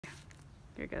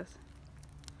Here it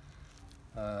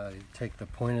goes. You take the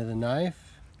point of the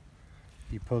knife,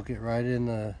 you poke it right in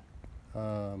the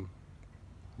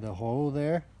hole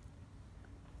there,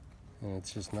 and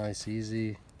it's just nice,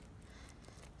 easy.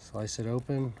 Slice it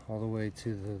open all the way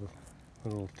to the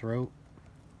little throat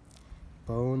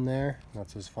bone there.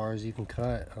 That's as far as you can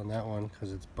cut on that one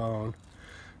because it's bone.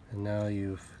 And now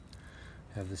you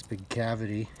have this big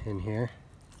cavity in here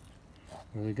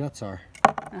where the guts are.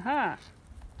 Aha.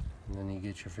 And then you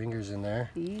get your fingers in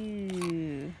there. Ew.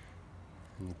 And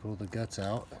you pull the guts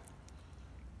out.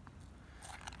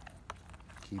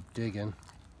 Keep digging.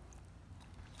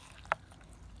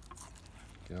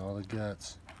 Get all the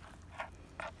guts.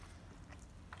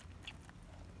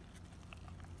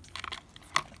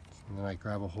 And then I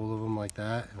grab a hold of them like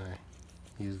that, and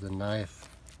I use the knife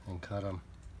and cut them.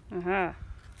 Uh-huh.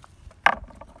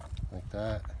 Like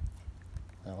that.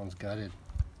 That one's gutted.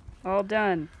 All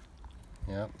done.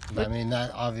 Yep. I mean,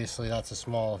 that's a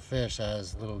small fish that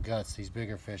has little guts. These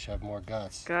bigger fish have more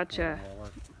guts. Gotcha. More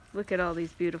work. Look at all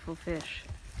these beautiful fish.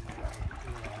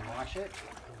 Wash it,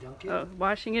 dunk it. Oh,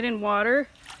 washing it in water.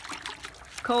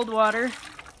 Cold water.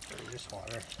 Or just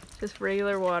water. Just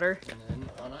regular water. And then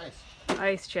on ice.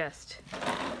 Ice chest.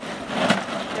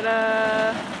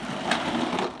 Ta-da!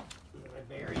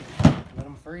 Let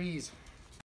them freeze.